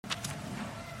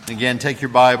Again, take your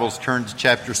Bibles, turn to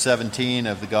chapter 17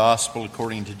 of the Gospel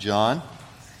according to John.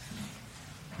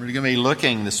 We're going to be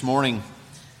looking this morning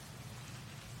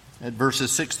at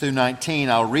verses 6 through 19.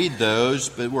 I'll read those,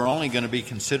 but we're only going to be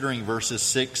considering verses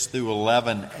 6 through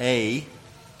 11a.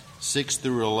 6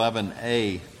 through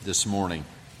 11a this morning.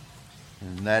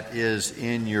 And that is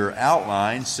in your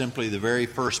outline. Simply the very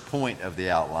first point of the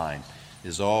outline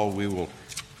is all we will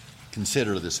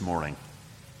consider this morning.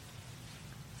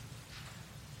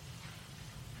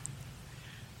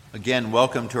 Again,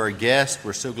 welcome to our guests.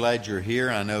 We're so glad you're here.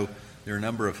 I know there are a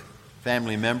number of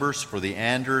family members for the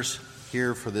Anders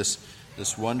here for this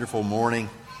wonderful morning.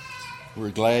 We're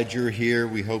glad you're here.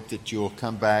 We hope that you'll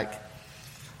come back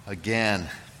again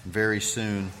very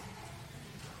soon.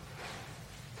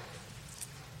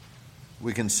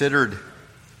 We considered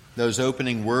those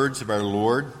opening words of our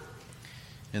Lord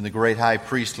in the great high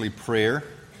priestly prayer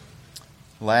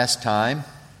last time,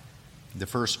 the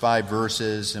first 5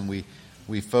 verses, and we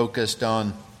focused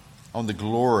on the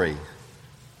glory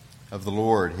of the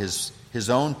Lord, his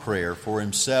own prayer for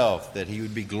himself, that he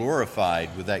would be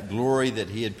glorified with that glory that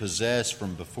he had possessed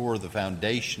from before the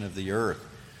foundation of the earth,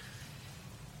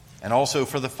 and also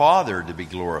for the Father to be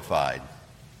glorified.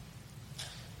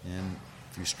 And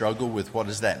if you struggle with what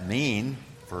does that mean,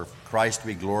 for Christ to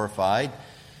be glorified,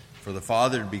 for the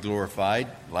Father to be glorified,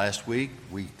 last week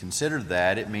we considered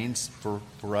that it means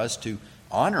for us to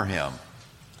honor him,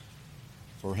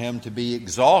 for him to be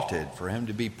exalted, for him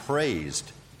to be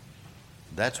praised.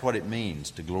 That's what it means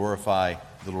to glorify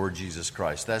the Lord Jesus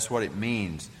Christ. That's what it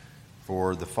means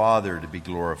for the Father to be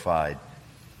glorified.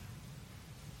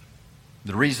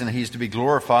 The reason he's to be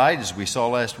glorified, as we saw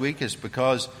last week, is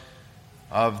because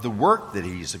of the work that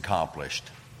he's accomplished,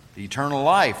 the eternal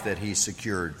life that he's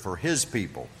secured for his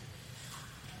people.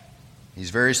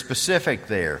 He's very specific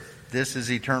there. This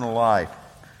is eternal life,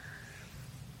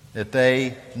 that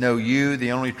they know you,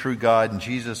 the only true God, and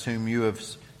Jesus whom you have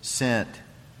sent.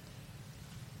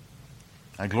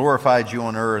 I glorified you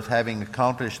on earth, having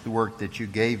accomplished the work that you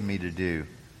gave me to do.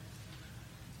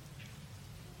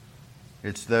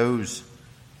 It's those,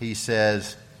 he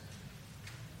says,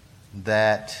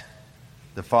 that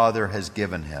the Father has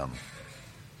given him.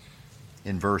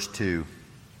 In verse 2,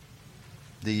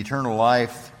 the eternal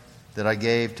life that I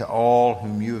gave to all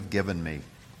whom you have given me.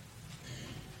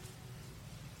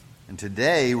 And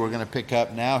today we're going to pick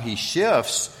up now, he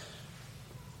shifts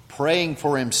praying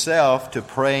for himself to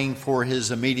praying for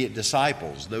his immediate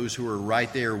disciples, those who are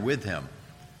right there with him.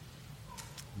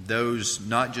 Those,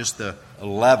 not just the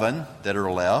 11 that are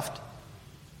left.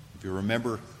 If you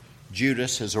remember,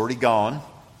 Judas has already gone.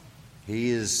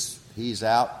 He's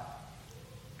out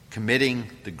committing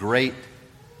the great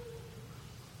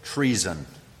treason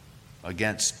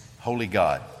against holy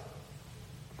God.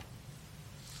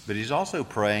 But he's also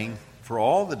praying for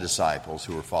all the disciples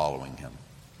who are following him.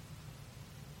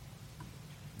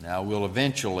 Now we'll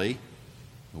eventually,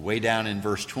 way down in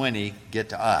verse 20, get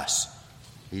to us.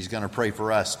 He's going to pray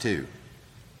for us too.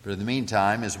 But in the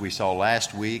meantime, as we saw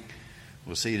last week,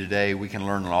 we'll see today, we can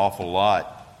learn an awful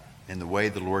lot in the way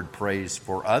the Lord prays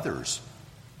for others,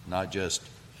 not just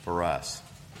for us.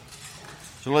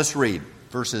 So let's read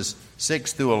verses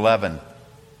 6 through 11.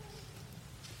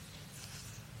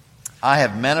 I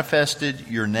have manifested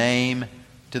your name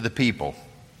to the people,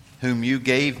 whom you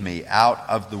gave me out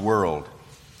of the world.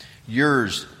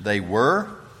 Yours they were,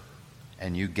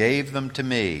 and you gave them to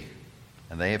me,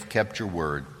 and they have kept your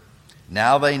word.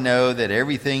 Now they know that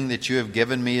everything that you have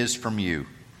given me is from you.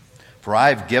 For I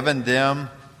have given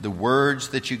them the words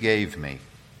that you gave me,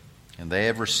 and they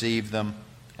have received them,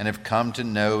 and have come to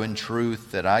know in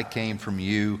truth that I came from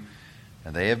you,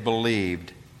 and they have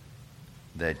believed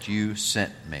that you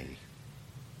sent me.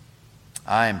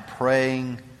 I am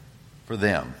praying for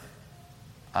them.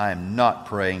 I am not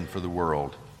praying for the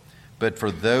world, but for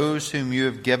those whom you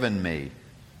have given me,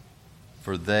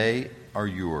 for they are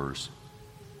yours.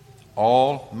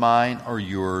 All mine are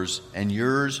yours, and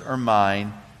yours are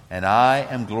mine, and I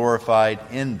am glorified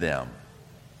in them.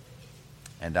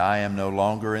 And I am no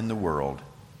longer in the world,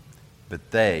 but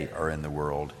they are in the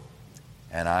world,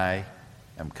 and I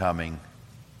am coming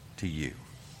to you.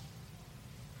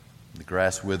 The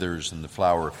grass withers and the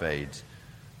flower fades,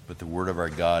 but the word of our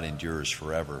God endures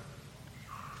forever.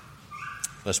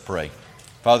 Let's pray.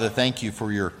 Father, thank you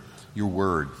for your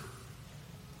word.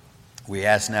 We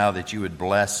ask now that you would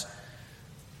bless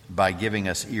by giving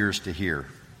us ears to hear,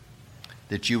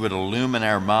 that you would illumine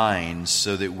our minds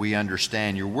so that we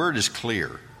understand. Your word is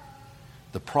clear.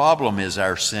 The problem is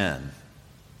our sin.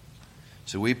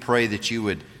 So we pray that you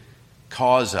would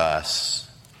cause us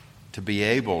to be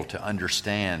able to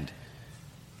understand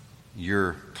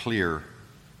your clear,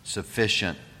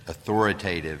 sufficient,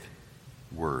 authoritative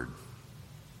word.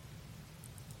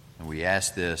 And we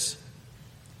ask this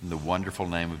in the wonderful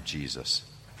name of Jesus.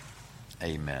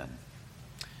 Amen.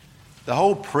 The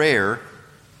whole prayer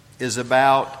is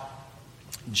about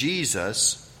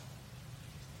Jesus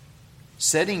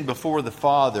setting before the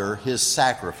Father his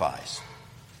sacrifice.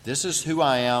 This is who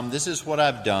I am. This is what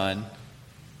I've done.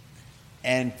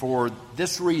 And for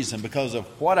this reason, because of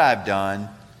what I've done,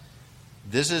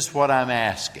 this is what I'm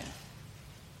asking.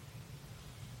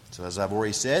 So as I've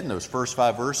already said in those first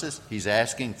 5 verses, he's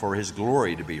asking for his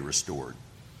glory to be restored.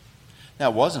 Now,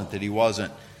 it wasn't that he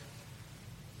wasn't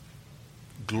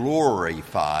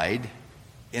glorified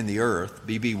in the earth.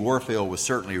 B.B. Warfield was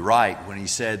certainly right when he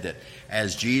said that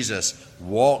as Jesus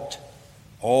walked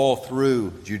all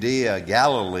through Judea,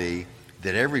 Galilee,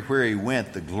 that everywhere he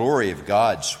went, the glory of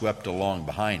God swept along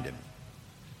behind him.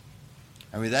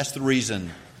 I mean, that's the reason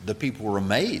the people were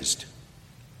amazed.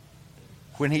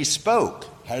 When he spoke,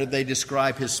 how did they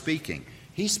describe his speaking?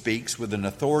 He speaks with an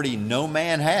authority no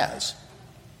man has.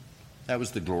 That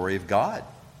was the glory of God.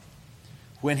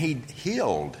 When he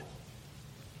healed,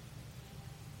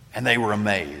 and they were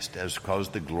amazed, as because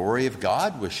the glory of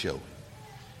God was showing.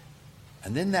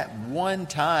 And then that one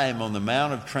time on the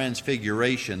Mount of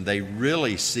Transfiguration, they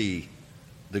really see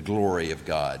the glory of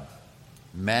God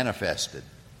manifested.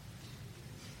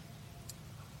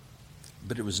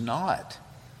 But it was not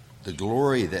the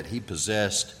glory that he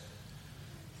possessed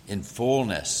in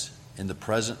fullness in the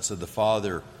presence of the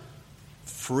Father,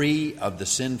 free of the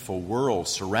sinful world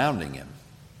surrounding him,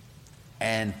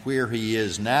 and where he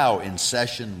is now in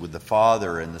session with the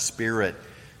Father and the Spirit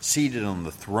seated on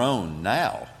the throne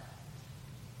now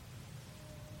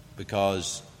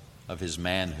because of his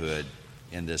manhood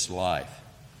in this life.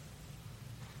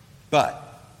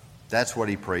 But that's what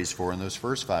he prays for in those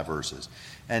first 5 verses.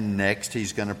 And next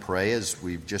he's going to pray, as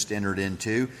we've just entered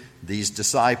into, these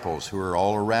disciples who are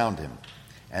all around him.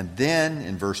 And then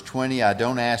in verse 20, I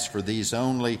don't ask for these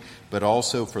only, but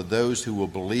also for those who will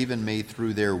believe in me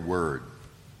through their word.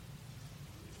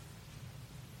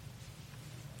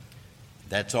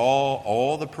 That's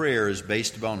all the prayer is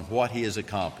based upon what he has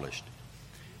accomplished.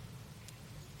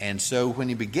 And so when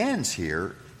he begins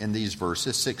here in these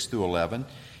verses, 6 through 11,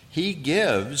 he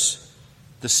gives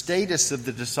the status of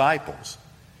the disciples.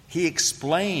 He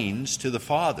explains to the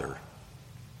Father.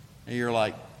 And you're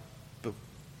like, but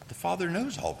the Father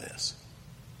knows all this.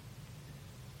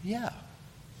 Yeah.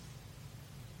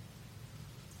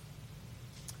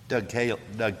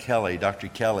 Dr.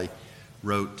 Kelly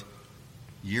wrote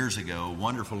years ago a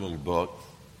wonderful little book,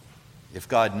 If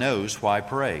God Knows, Why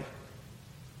Pray?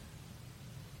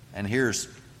 And here's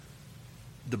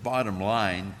the bottom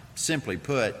line. Simply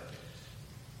put,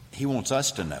 he wants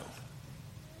us to know.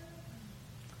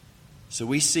 So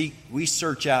we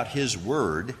search out his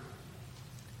word.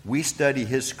 We study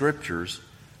his scriptures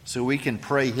so we can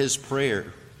pray his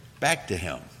prayer back to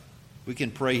him. We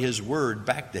can pray his word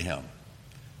back to him.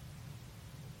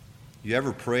 You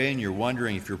ever pray and you're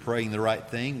wondering if you're praying the right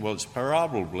thing? Well, it's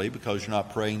probably because you're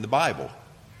not praying the Bible.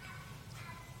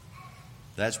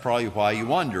 That's probably why you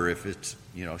wonder if it's,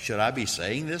 should I be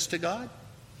saying this to God?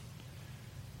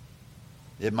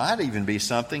 It might even be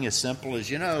something as simple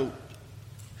as,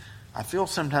 I feel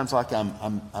sometimes like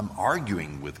I'm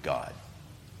arguing with God.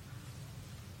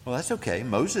 Well, that's okay.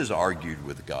 Moses argued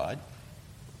with God.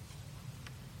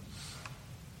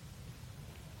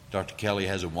 Dr. Kelly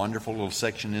has a wonderful little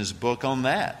section in his book on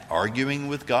that, arguing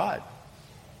with God.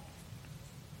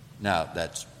 Now,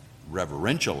 that's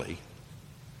reverentially,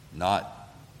 not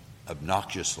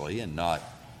obnoxiously, and not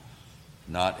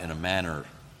in a manner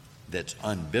that's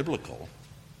unbiblical.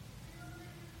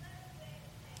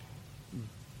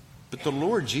 But the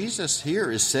Lord Jesus here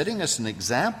is setting us an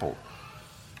example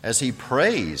as he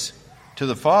prays to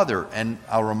the Father. And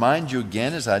I'll remind you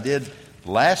again, as I did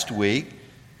last week,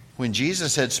 when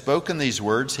Jesus had spoken these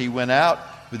words, he went out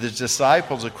with his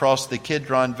disciples across the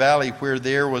Kidron Valley, where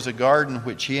there was a garden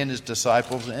which he and his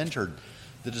disciples entered.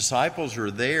 The disciples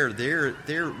are there.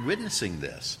 They're witnessing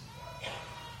this.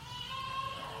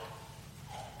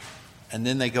 And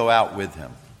then they go out with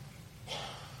him.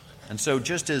 And so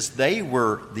just as they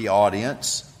were the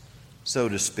audience, so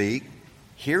to speak,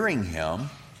 hearing him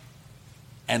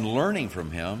and learning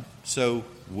from him, so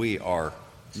we are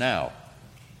now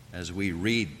as we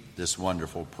read this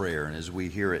wonderful prayer and as we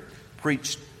hear it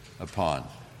preached upon.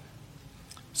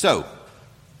 So,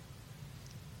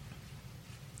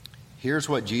 here's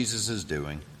what Jesus is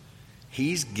doing.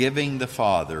 He's giving the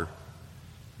Father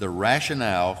the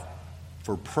rationale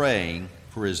for praying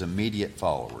for his immediate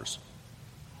followers.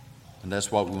 And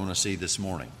that's what we want to see this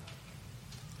morning.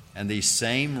 And these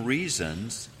same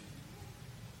reasons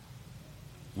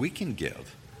we can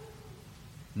give.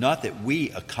 Not that we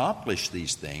accomplish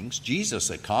these things. Jesus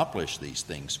accomplished these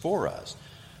things for us.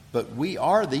 But we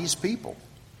are these people.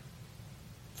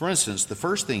 For instance, the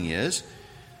first thing is,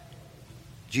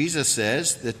 Jesus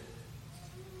says that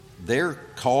they're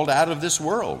called out of this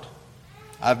world.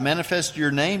 I've manifested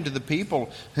your name to the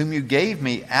people whom you gave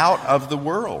me out of the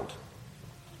world.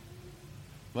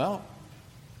 Well,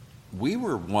 we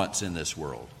were once in this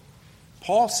world.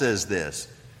 Paul says this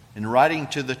in writing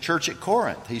to the church at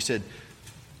Corinth. He said,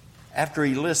 after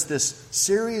he lists this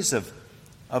series of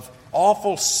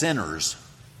awful sinners,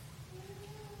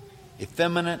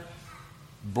 effeminate,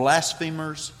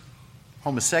 blasphemers,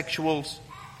 homosexuals,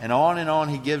 and on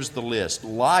he gives the list.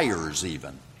 Liars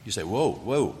even. You say,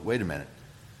 whoa, wait a minute.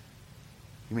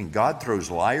 You mean God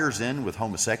throws liars in with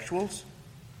homosexuals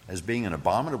as being an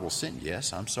abominable sin?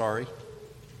 Yes, I'm sorry.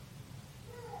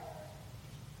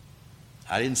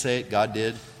 I didn't say it, God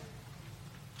did.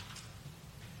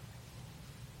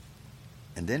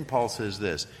 And then Paul says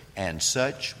this, and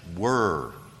such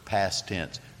were, past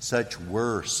tense, such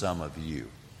were some of you.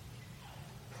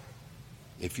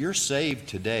 If you're saved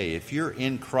today, if you're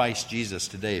in Christ Jesus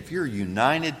today, if you're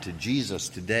united to Jesus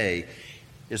today,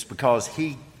 it's because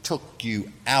He took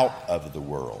you out of the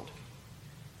world.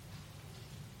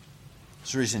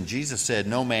 That's the reason Jesus said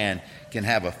no man can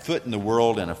have a foot in the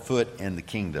world and a foot in the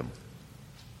kingdom.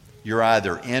 You're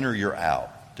either in or you're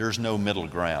out. There's no middle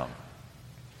ground.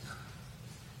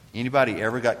 Anybody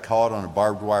ever got caught on a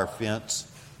barbed wire fence?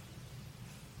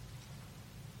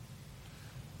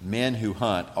 Men who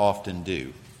hunt often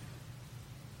do.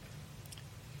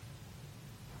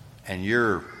 And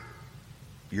you're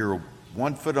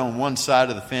 1 foot on one side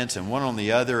of the fence and one on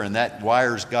the other, and that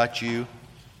wire's got you.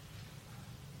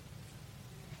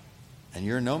 And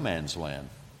you're in no man's land.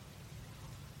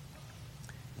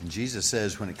 And Jesus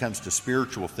says when it comes to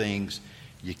spiritual things,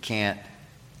 you can't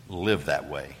live that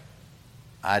way.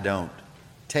 I don't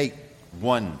take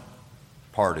one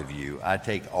part of you, I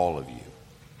take all of you.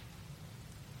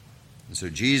 And so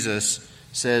Jesus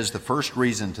says the first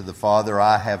reason to the Father,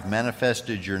 I have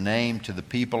manifested your name to the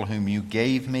people whom you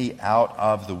gave me out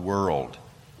of the world.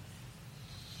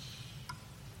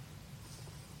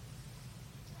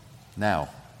 Now,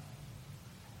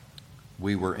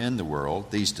 we were in the world.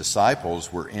 These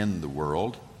disciples were in the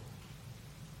world.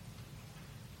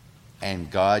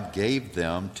 And God gave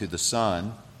them to the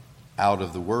Son out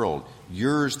of the world.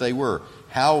 Yours they were.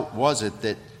 How was it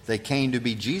that they came to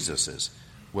be Jesus's?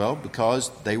 Well, because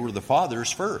they were the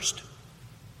Father's first.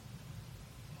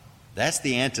 That's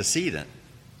the antecedent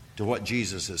to what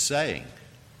Jesus is saying.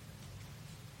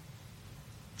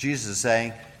 Jesus is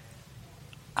saying,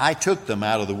 I took them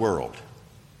out of the world.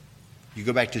 You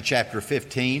go back to chapter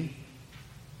 15,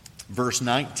 verse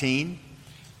 19,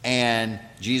 and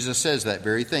Jesus says that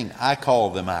very thing. I call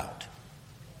them out.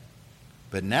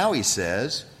 But now he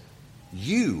says,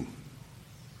 you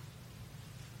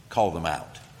call them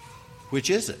out. Which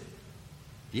is it?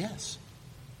 Yes.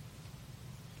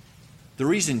 The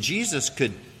reason Jesus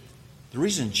could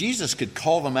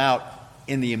call them out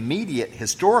in the immediate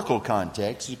historical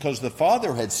context is because the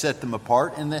Father had set them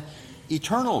apart in the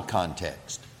eternal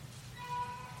context.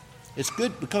 It's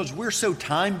good because we're so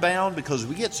time-bound, because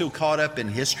we get so caught up in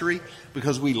history,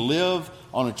 because we live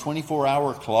on a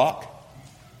 24-hour clock,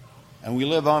 and we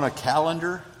live on a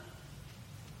calendar.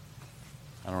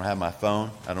 I don't have my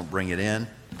phone. I don't bring it in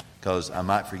because I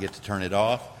might forget to turn it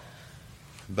off.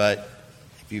 But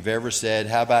if you've ever said,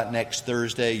 how about next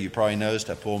Thursday, you probably noticed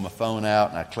I pulled my phone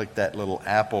out and I clicked that little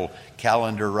Apple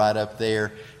calendar right up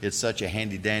there. It's such a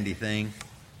handy-dandy thing.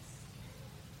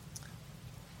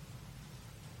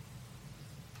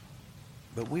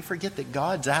 But we forget that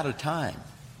God's out of time.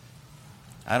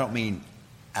 I don't mean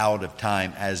out of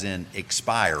time as in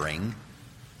expiring.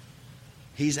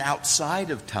 He's outside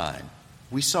of time.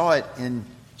 We saw it in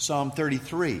Psalm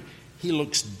 33. He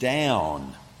looks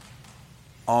down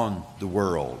on the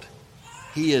world.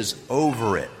 He is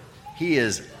over it. He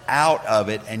is out of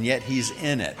it, and yet He's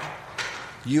in it.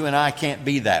 You and I can't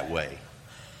be that way.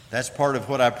 That's part of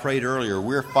what I prayed earlier.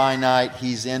 We're finite.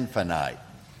 He's infinite.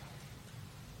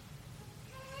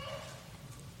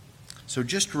 So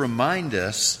just to remind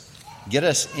us, get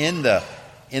us in the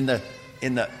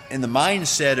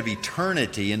mindset of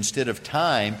eternity instead of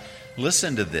time,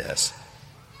 listen to this.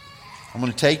 I'm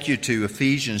going to take you to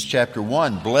Ephesians chapter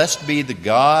 1. Blessed be the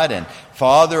God and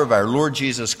Father of our Lord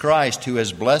Jesus Christ, who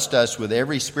has blessed us with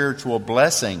every spiritual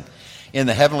blessing in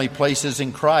the heavenly places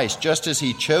in Christ, just as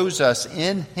He chose us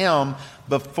in Him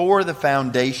before the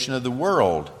foundation of the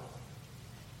world.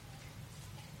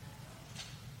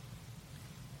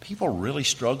 People really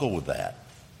struggle with that.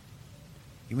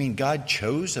 You mean God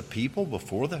chose a people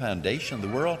before the foundation of the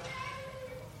world?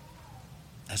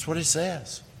 That's what it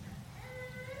says.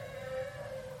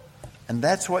 And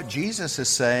that's what Jesus is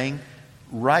saying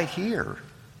right here.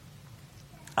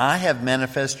 I have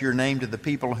manifested your name to the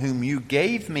people whom you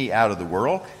gave me out of the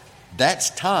world. That's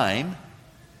time.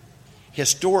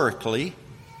 Historically,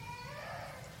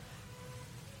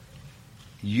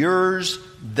 yours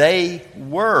they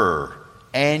were,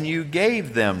 and you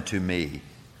gave them to me.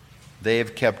 They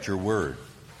have kept your word.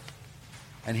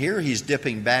 And here he's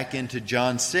dipping back into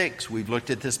John 6. We've looked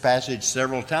at this passage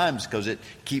several times because it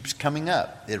keeps coming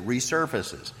up. It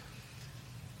resurfaces.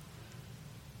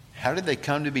 How did they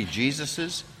come to be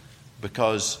Jesus's?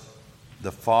 Because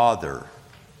the Father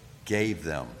gave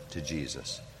them to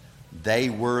Jesus. They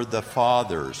were the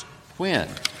Father's. When?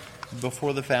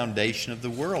 Before the foundation of the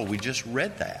world. We just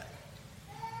read that.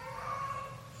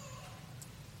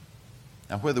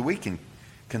 Now, whether we can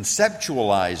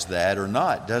conceptualize that or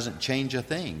not doesn't change a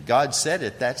thing. God said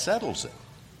it, that settles it.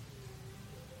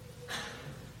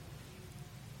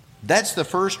 That's the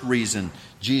first reason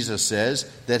Jesus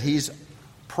says that he's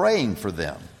praying for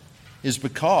them, is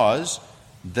because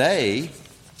they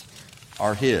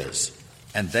are his,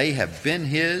 and they have been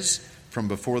his from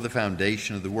before the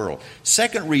foundation of the world.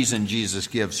 Second reason Jesus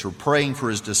gives for praying for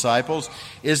his disciples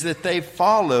is that they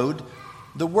followed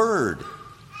the word.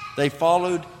 They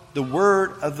followed the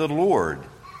word of the Lord.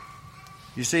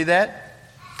 You see that?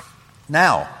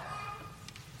 Now,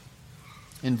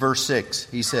 in verse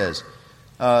 6, he says,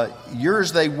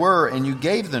 yours they were, and you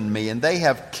gave them to me, and they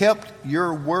have kept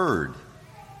your word.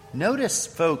 Notice,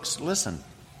 folks, listen.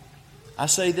 I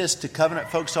say this to covenant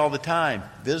folks all the time.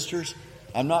 Visitors,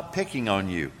 I'm not picking on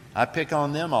you. I pick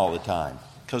on them all the time,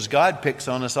 because God picks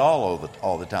on us all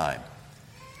the time.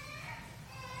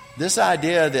 This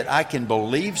idea that I can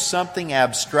believe something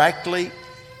abstractly,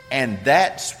 and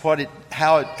that's what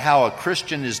how a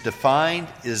Christian is defined,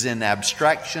 is in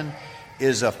abstraction,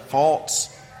 is a false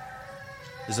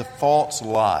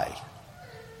lie.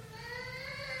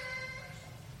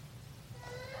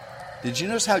 Did you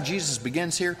notice how Jesus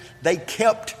begins here? They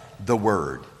kept the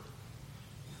word.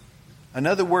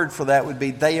 Another word for that would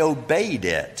be they obeyed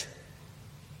it.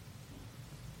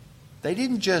 They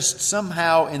didn't just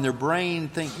somehow in their brain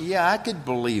think, yeah, I could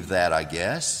believe that, I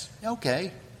guess.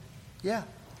 Okay, yeah.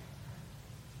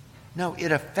 No,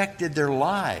 it affected their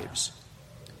lives.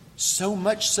 So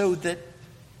much so that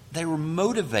they were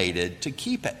motivated to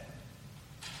keep it.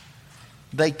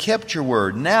 They kept your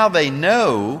word. Now they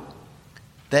know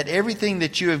that everything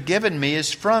that you have given me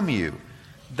is from you.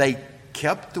 They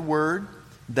kept the word.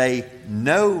 They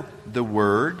know the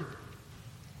word.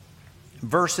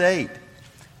 Verse 8.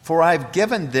 For I've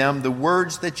given them the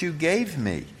words that you gave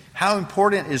me. How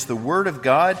important is the word of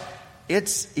God?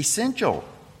 It's essential.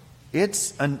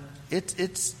 It's a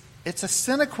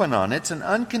sine qua non. It's an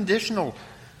unconditional.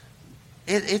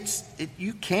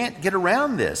 You can't get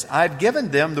around this. I've given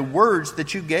them the words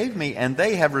that you gave me, and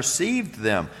they have received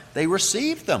them. They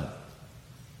received them.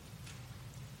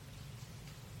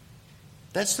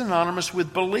 That's synonymous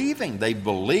with believing. They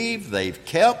believe, they've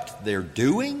kept, they're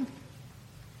doing.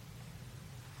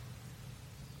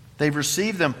 They've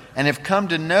received them and have come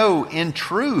to know in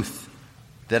truth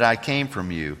that I came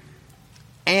from you,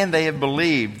 and they have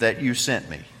believed that you sent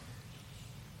me.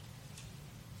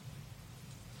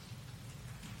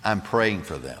 I'm praying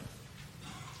for them.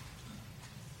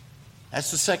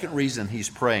 That's the second reason he's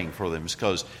praying for them, is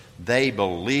because they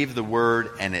believe the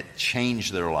word and it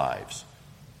changed their lives.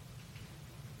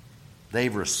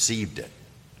 They've received it.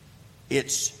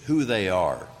 It's who they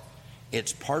are.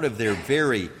 It's part of their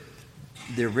very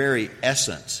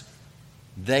essence.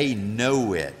 They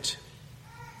know it.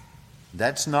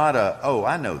 That's not oh,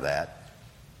 I know that.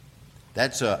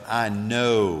 That's I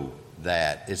know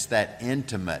that. It's that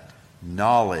intimate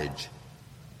knowledge.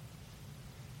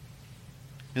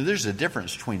 Now, there's a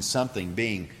difference between something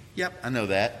being, yep, I know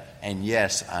that, and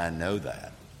yes, I know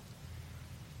that.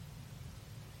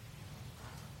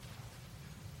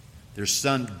 There's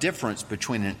some difference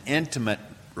between an intimate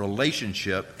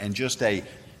relationship and just a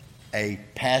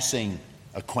passing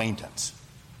acquaintance.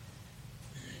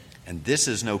 And this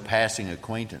is no passing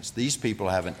acquaintance. These people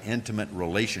have an intimate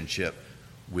relationship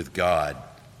with God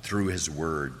through His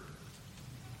Word,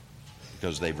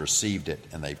 because they've received it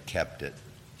and they've kept it.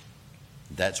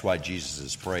 That's why Jesus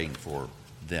is praying for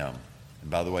them. And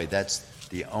by the way, that's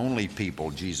the only people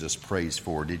Jesus prays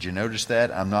for. Did you notice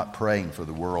that? I'm not praying for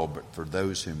the world, but for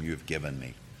those whom you have given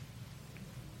me.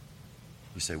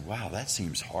 You say, wow, that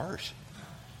seems harsh.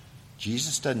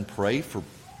 Jesus doesn't pray for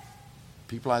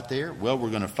people out there? Well, we're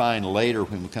going to find later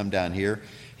when we come down here,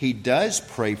 he does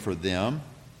pray for them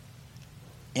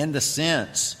in the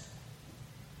sense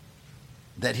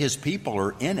that his people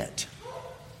are in it.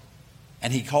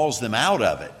 And he calls them out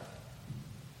of it.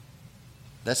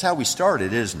 That's how we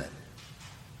started, isn't it?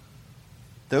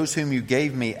 Those whom you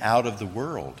gave me out of the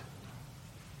world.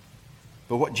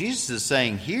 But what Jesus is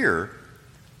saying here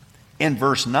in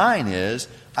verse 9 is,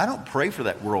 I don't pray for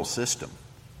that world system.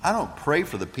 I don't pray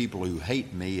for the people who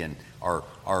hate me and are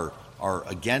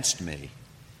against me.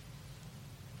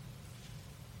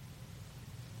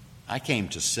 I came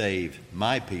to save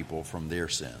my people from their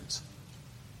sins.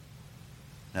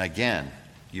 Now again,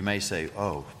 you may say,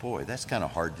 oh boy, that's kind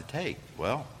of hard to take.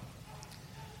 Well,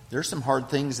 there's some hard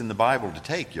things in the Bible to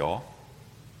take, y'all.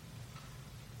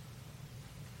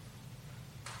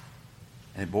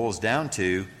 And it boils down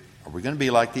to, are we going to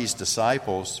be like these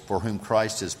disciples for whom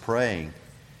Christ is praying,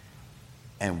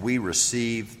 and we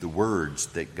receive the words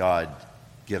that God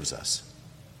gives us?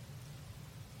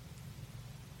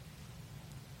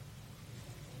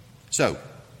 So,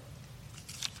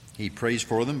 he prays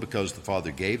for them because the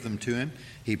Father gave them to him.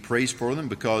 He prays for them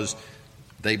because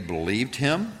they believed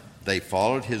him. They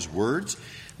followed his words.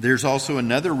 There's also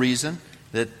another reason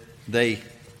that they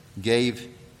gave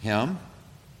him.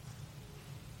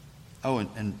 Oh,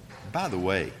 and by the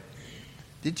way,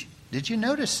 did you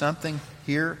notice something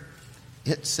here?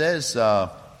 It says,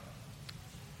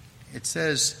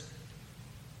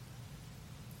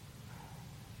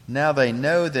 now they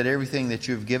know that everything that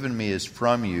you have given me is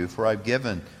from you, for I've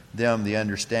given them the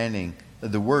understanding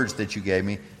of the words that you gave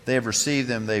me. They have received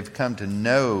them. They've come to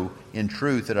know in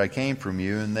truth that I came from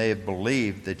you, and they have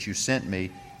believed that you sent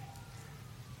me.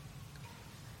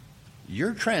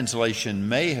 Your translation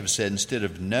may have said, instead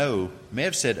of know, may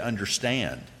have said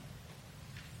understand.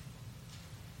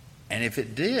 And if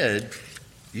it did,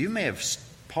 you may have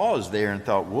paused there and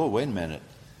thought, whoa, wait a minute.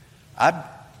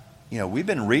 We've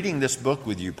been reading this book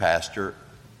with you, Pastor,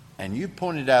 and you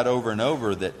pointed out over and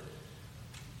over that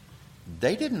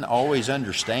they didn't always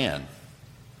understand.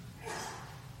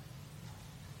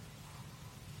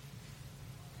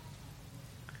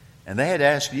 And they had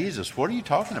asked Jesus, what are you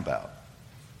talking about?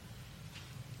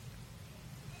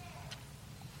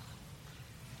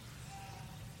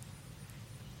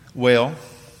 Well,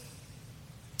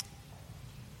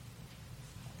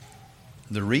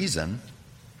 the reason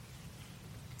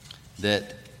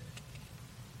that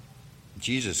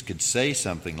Jesus could say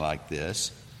something like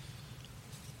this,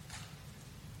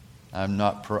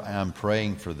 I'm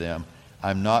praying for them.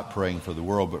 I'm not praying for the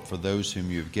world, but for those whom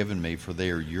you have given me, for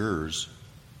they are yours,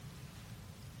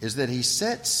 is that he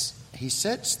sets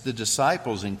the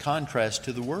disciples in contrast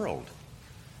to the world.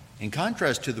 In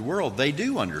contrast to the world, they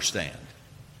do understand.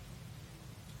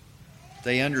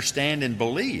 They understand and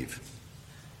believe.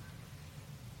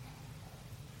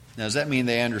 Now, does that mean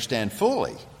they understand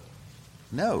fully?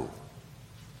 No.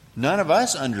 None of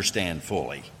us understand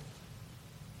fully.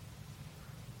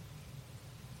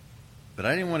 But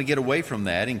I didn't want to get away from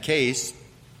that in case,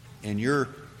 in your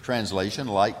translation,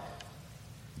 like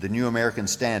the New American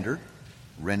Standard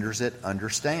renders it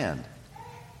understand.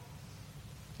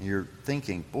 You're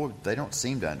thinking, boy, they don't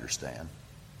seem to understand.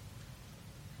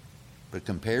 But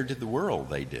compared to the world,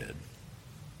 they did.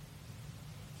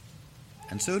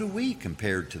 And so do we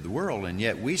compared to the world. And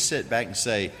yet we sit back and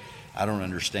say, I don't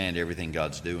understand everything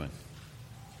God's doing.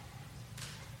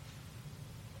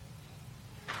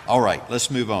 All right, let's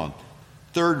move on.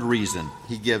 Third reason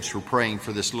he gives for praying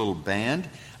for this little band,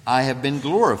 I have been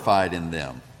glorified in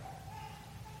them.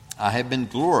 I have been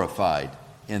glorified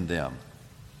in them.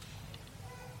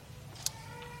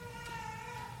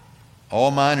 All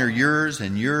mine are yours,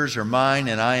 and yours are mine,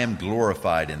 and I am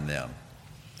glorified in them.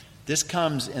 This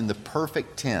comes in the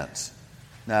perfect tense.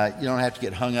 Now, you don't have to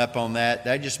get hung up on that.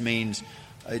 That just means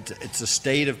it's a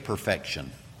state of perfection,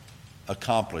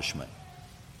 accomplishment.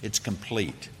 It's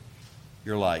complete.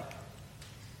 You're like,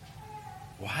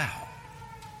 wow.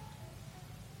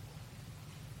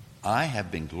 I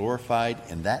have been glorified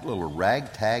in that little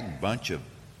ragtag bunch of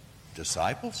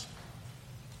disciples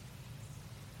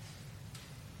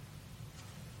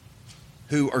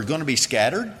who are going to be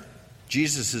scattered.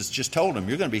 Jesus has just told them,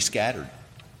 you're going to be scattered.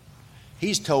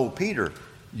 He's told Peter,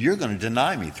 you're going to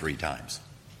deny me 3 times.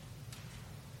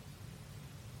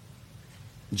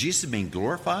 Jesus is being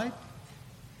glorified?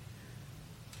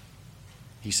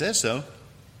 He says so.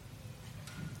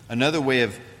 Another way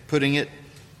of putting it,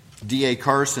 D.A.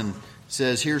 Carson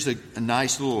says, here's a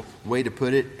nice little way to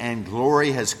put it, and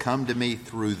glory has come to me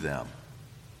through them.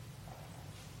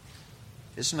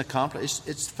 It's an accomplishment.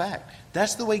 It's the fact.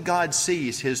 That's the way God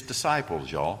sees his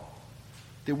disciples, y'all.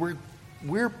 That we're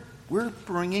we're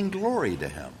bringing glory to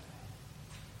him.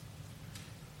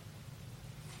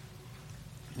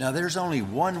 Now, there's only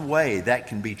one way that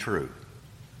can be true,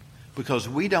 because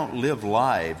we don't live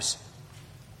lives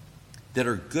that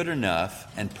are good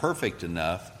enough and perfect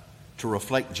enough to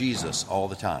reflect Jesus all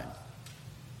the time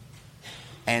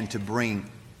and to bring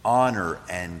honor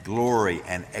and glory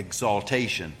and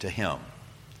exaltation to him.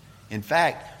 In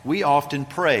fact, we often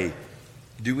pray,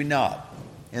 do we not,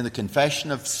 in the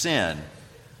confession of sin,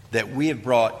 that we have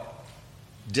brought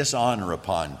dishonor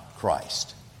upon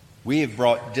Christ. We have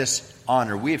brought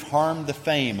dishonor. We have harmed the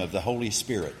fame of the Holy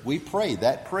Spirit. We pray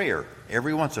that prayer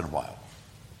every once in a while.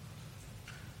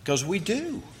 Because we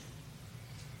do.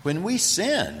 When we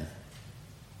sin,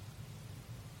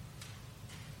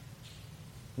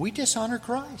 we dishonor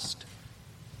Christ.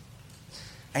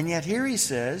 And yet here he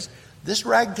says, this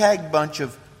ragtag bunch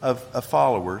of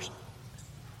followers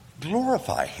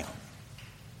glorify him.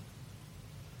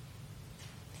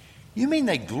 You mean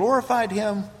they glorified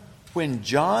him when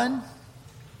John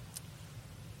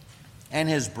and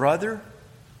his brother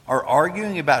are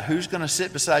arguing about who's going to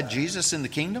sit beside Jesus in the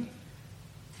kingdom?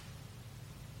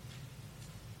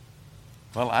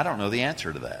 Well, I don't know the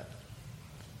answer to that.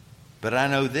 But I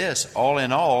know this, all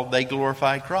in all, they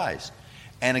glorified Christ.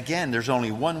 And again, there's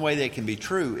only one way that can be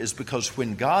true, is because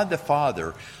when God the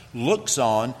Father looks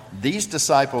on these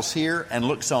disciples here and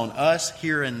looks on us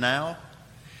here and now,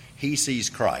 he sees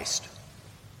Christ.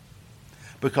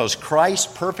 Because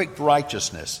Christ's perfect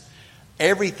righteousness,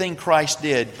 everything Christ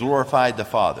did glorified the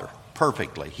Father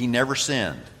perfectly. He never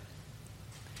sinned.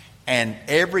 And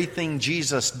everything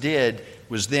Jesus did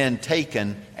was then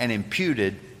taken and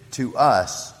imputed to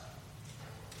us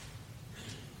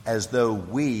as though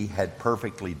we had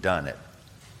perfectly done it.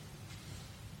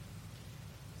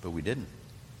 But we didn't.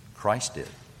 Christ did.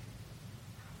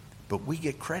 But we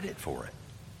get credit for it.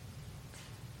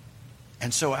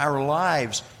 And so our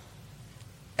lives,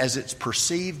 as it's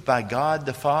perceived by God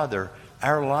the Father,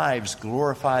 our lives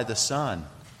glorify the Son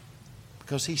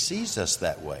because he sees us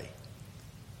that way.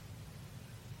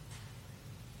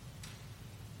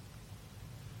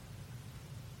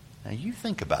 Now you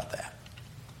think about that.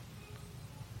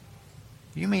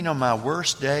 You mean on my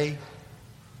worst day,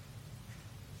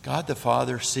 God the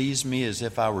Father sees me as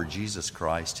if I were Jesus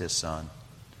Christ, his Son?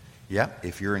 Yep,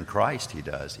 if you're in Christ, he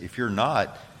does. If you're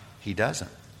not, he doesn't.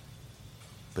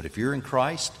 But if you're in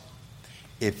Christ,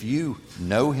 if you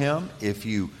know him, if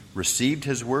you received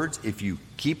his words, if you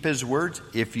keep his words,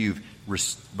 if you've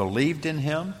believed in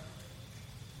him,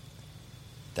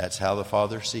 that's how the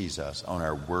Father sees us on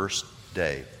our worst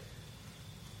day.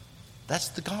 That's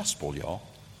the gospel, y'all.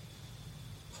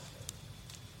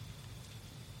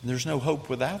 There's no hope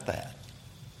without that.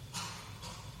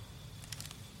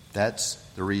 That's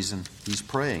the reason he's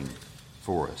praying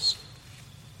for us,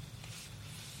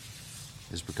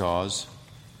 is because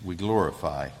we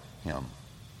glorify him.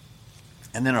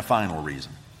 And then a final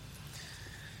reason.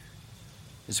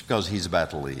 It's because he's about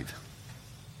to leave.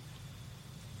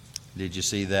 Did you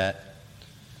see that?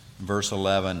 Verse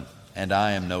 11, and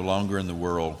I am no longer in the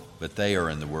world, but they are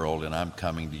in the world, and I'm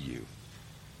coming to you.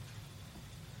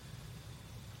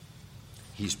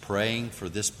 He's praying for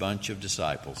this bunch of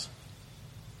disciples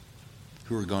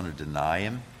who are going to deny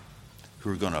him,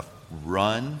 who are going to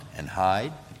run and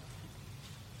hide.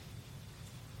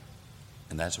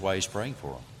 And that's why he's praying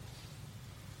for them.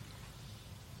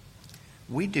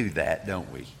 We do that,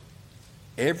 don't we?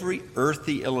 Every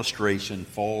earthly illustration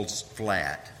falls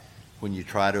flat when you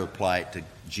try to apply it to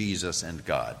Jesus and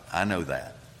God. I know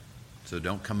that. So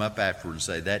don't come up afterward and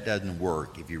say, that doesn't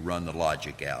work if you run the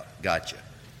logic out. Gotcha.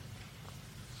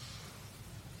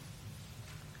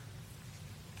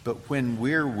 But when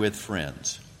we're with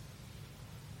friends,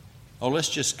 let's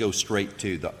just go straight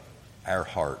to our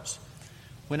hearts.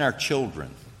 When our children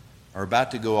are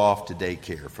about to go off to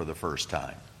daycare for the first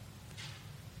time,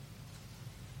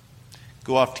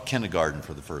 go off to kindergarten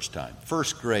for the first time,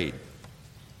 first grade,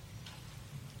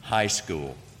 high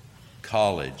school,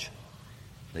 college,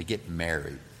 they get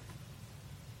married.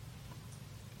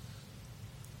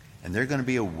 And they're going to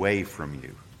be away from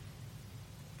you.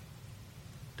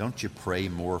 Don't you pray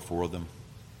more for them?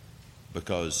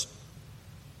 Because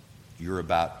you're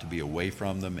about to be away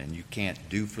from them and you can't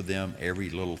do for them every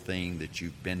little thing that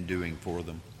you've been doing for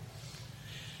them.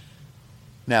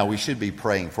 Now, we should be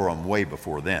praying for them way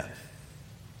before then.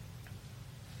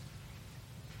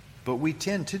 But we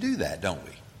tend to do that, don't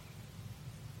we?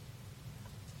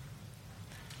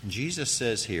 Jesus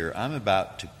says here, I'm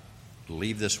about to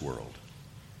leave this world.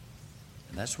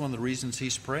 And that's one of the reasons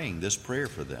he's praying this prayer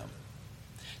for them.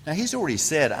 Now, he's already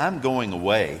said, I'm going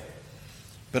away,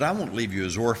 but I won't leave you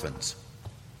as orphans.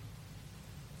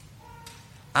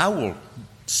 I will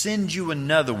send you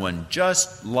another one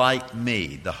just like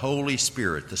me, the Holy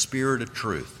Spirit, the Spirit of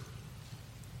truth.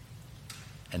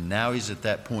 And now he's at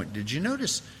that point. Did you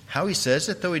notice how he says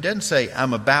it, though? He doesn't say,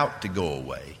 I'm about to go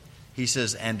away. He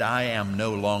says, and I am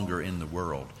no longer in the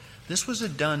world. This was a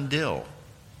done deal.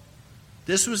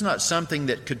 This was not something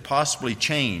that could possibly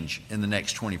change in the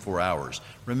next 24 hours.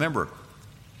 Remember,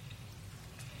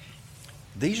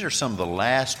 these are some of the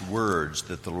last words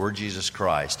that the Lord Jesus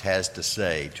Christ has to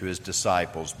say to his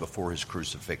disciples before his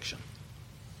crucifixion.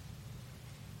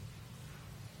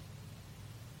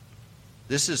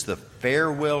 This is the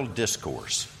farewell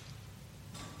discourse.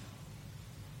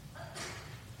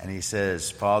 And he says,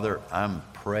 Father, I'm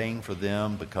praying for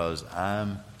them because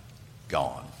I'm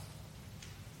gone.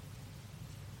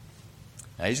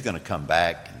 Now he's going to come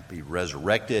back and be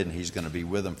resurrected, and he's going to be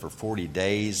with them for 40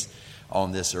 days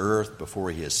on this earth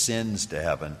before he ascends to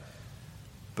heaven.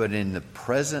 But in the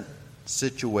present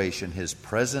situation, his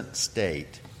present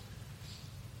state,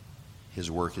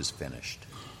 his work is finished,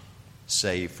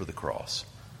 save for the cross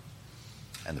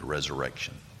and the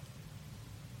resurrection.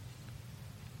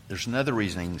 There's another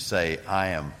reason he can say, I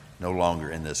am no longer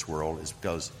in this world, is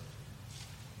because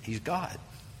he's God.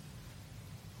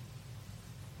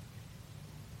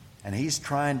 And he's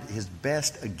trying his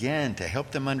best again to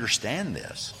help them understand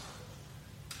this.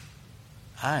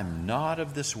 I am not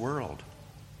of this world.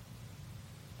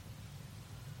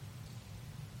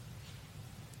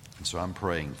 And so I'm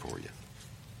praying for you.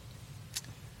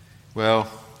 Well,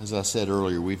 as I said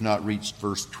earlier, we've not reached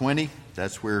verse 20.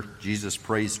 That's where Jesus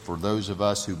prays for those of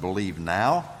us who believe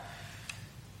now.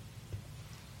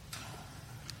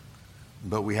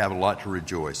 But we have a lot to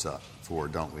rejoice for,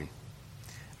 don't we?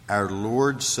 Our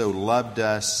Lord so loved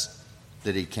us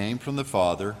that he came from the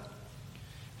Father.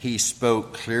 He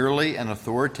spoke clearly and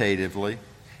authoritatively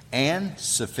and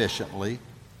sufficiently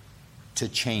to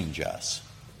change us.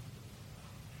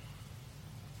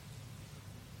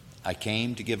 I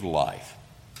came to give life.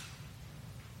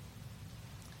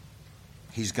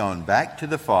 He's gone back to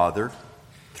the Father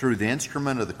through the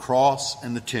instrument of the cross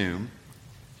and the tomb,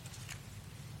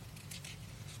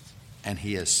 and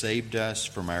he has saved us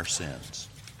from our sins.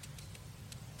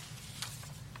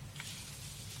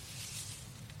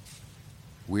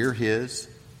 We're his,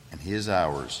 and he is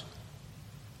ours.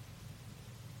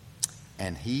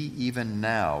 And he, even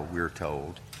now, we're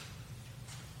told,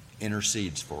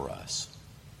 intercedes for us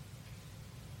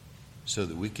so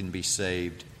that we can be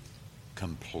saved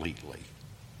completely.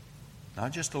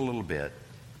 Not just a little bit,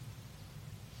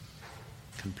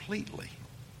 completely.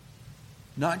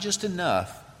 Not just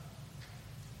enough,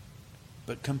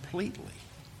 but completely.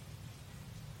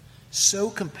 So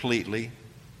completely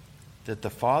that the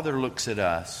Father looks at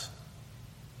us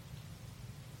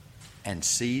and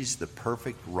sees the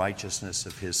perfect righteousness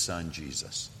of his Son,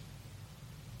 Jesus.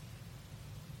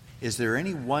 Is there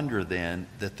any wonder then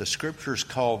that the Scriptures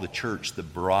call the church the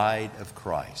bride of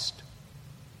Christ?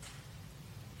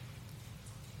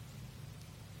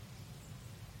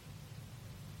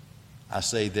 I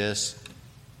say this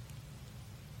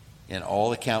in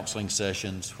all the counseling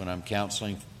sessions, when I'm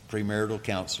counseling, premarital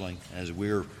counseling, as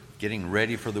we're getting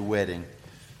ready for the wedding,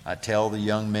 I tell the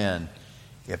young men,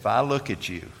 if I look at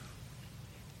you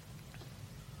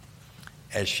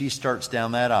as she starts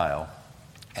down that aisle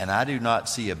and I do not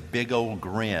see a big old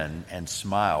grin and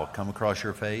smile come across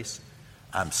your face,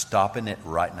 I'm stopping it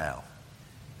right now.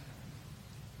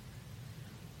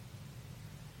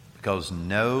 Because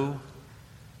no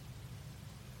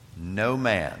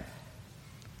man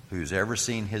who's ever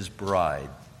seen his bride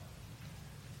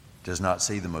does not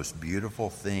see the most beautiful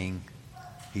thing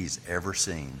he's ever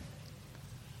seen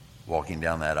walking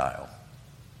down that aisle.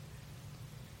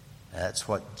 That's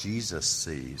what Jesus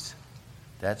sees.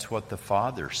 That's what the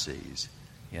Father sees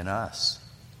in us,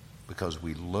 because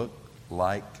we look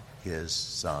like his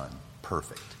Son,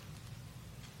 perfect.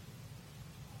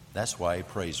 That's why he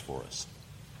prays for us.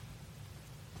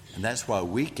 And that's why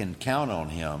we can count on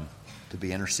him to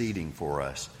be interceding for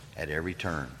us at every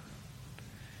turn.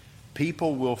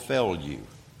 People will fail you.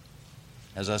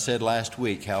 As I said last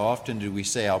week, how often do we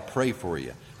say, I'll pray for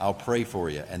you, I'll pray for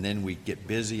you, and then we get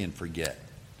busy and forget.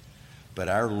 But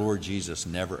our Lord Jesus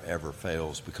never, ever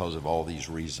fails because of all these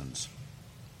reasons.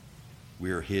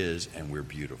 We're his and we're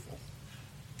beautiful.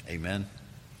 Amen.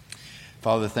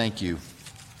 Father, thank you.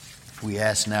 We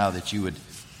ask now that you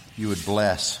would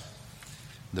bless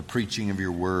the preaching of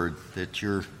your word, that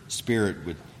your Spirit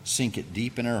would sink it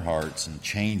deep in our hearts and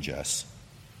change us,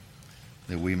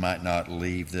 that we might not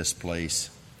leave this place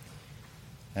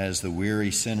as the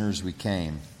weary sinners we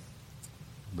came,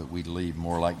 but we'd leave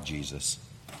more like Jesus.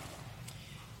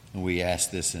 And we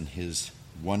ask this in his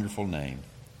wonderful name,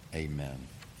 amen.